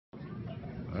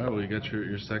All right, well, you got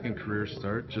your second career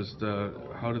start. Just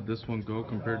how did this one go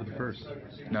compared to the first?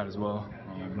 Not as well.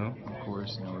 No? Of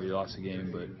course, we lost the game,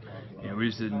 but we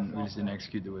just didn't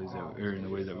execute the ways that or in the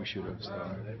way that we should have.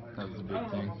 So that was the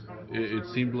big thing. It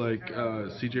seemed like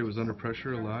CJ was under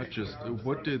pressure a lot. Just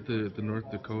what did the North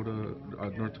Dakota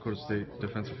State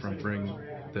defensive front bring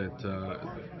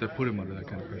that put him under that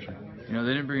kind of pressure? They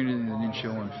didn't bring anything that didn't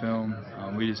show on film.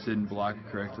 We just didn't block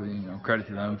it correctly. Credit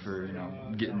to them for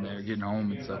getting there, getting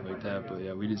home and stuff like that. But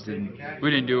yeah, we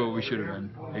didn't do what we should have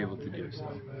been able to do. So.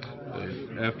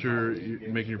 After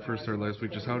making your first start last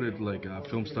week, just how did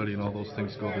film study and all those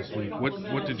things go this week?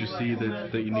 What did you see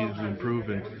that you needed to improve,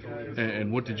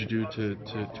 and what did you do to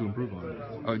improve on it?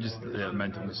 Oh, just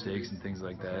mental mistakes and things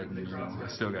like that. And I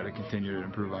still got to continue to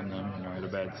improve on them. I had a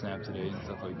bad snap today and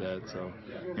stuff like that. So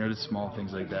just small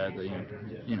things like that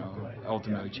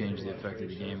ultimately change the effect of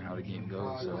the game and how the game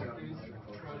goes. So.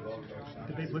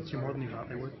 Did they blitz you more than you thought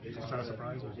they would? Was that a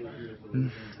surprise?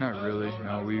 Not really.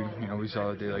 We saw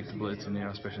that they liked to blitz, and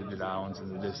especially the downs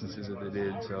and the distances that they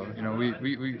did. So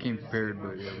we came prepared,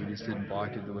 but we just didn't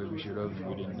block it the way we should have, and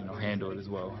we didn't handle it as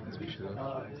well as we should have.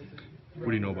 What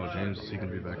do you know about James? Is he going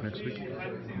to be back next week?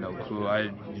 No clue. I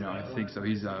think so.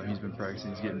 He's been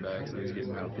practicing. He's getting back, so he's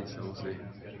getting healthy. So we'll see.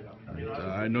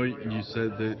 I know you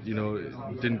said that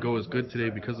it didn't go as good today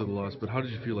because of the loss, but how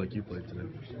did you feel like you played today?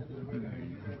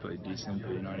 We played decent,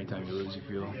 but anytime you lose, you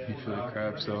feel like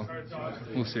crap. So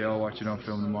we'll see. I'll watch it on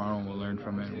film tomorrow, and we'll learn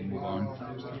from it, and we'll move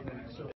on.